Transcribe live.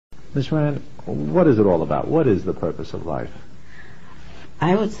Ms. Rand, what is it all about? What is the purpose of life?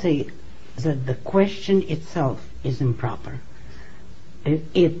 I would say that the question itself is improper.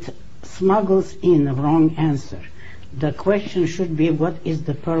 It smuggles in a wrong answer. The question should be, what is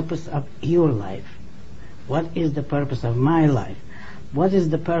the purpose of your life? What is the purpose of my life? What is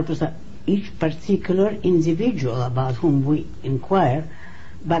the purpose of each particular individual about whom we inquire,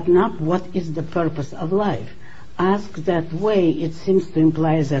 but not what is the purpose of life? Asked that way, it seems to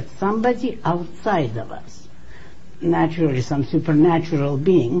imply that somebody outside of us, naturally some supernatural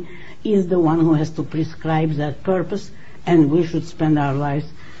being, is the one who has to prescribe that purpose, and we should spend our lives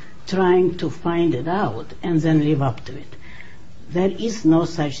trying to find it out and then live up to it. There is no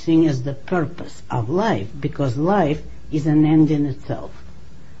such thing as the purpose of life, because life is an end in itself.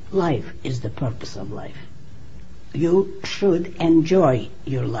 Life is the purpose of life. You should enjoy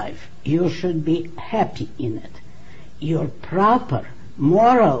your life. You should be happy in it. Your proper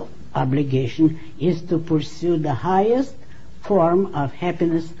moral obligation is to pursue the highest form of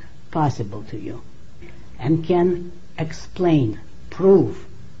happiness possible to you, and can explain, prove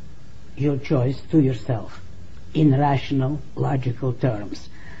your choice to yourself in rational, logical terms.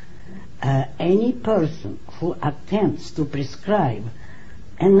 Any person who attempts to prescribe,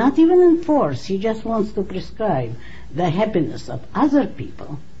 and not even enforce, he just wants to prescribe the happiness of other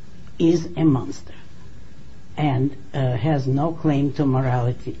people, is a monster and has no claim to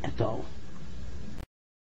morality at all.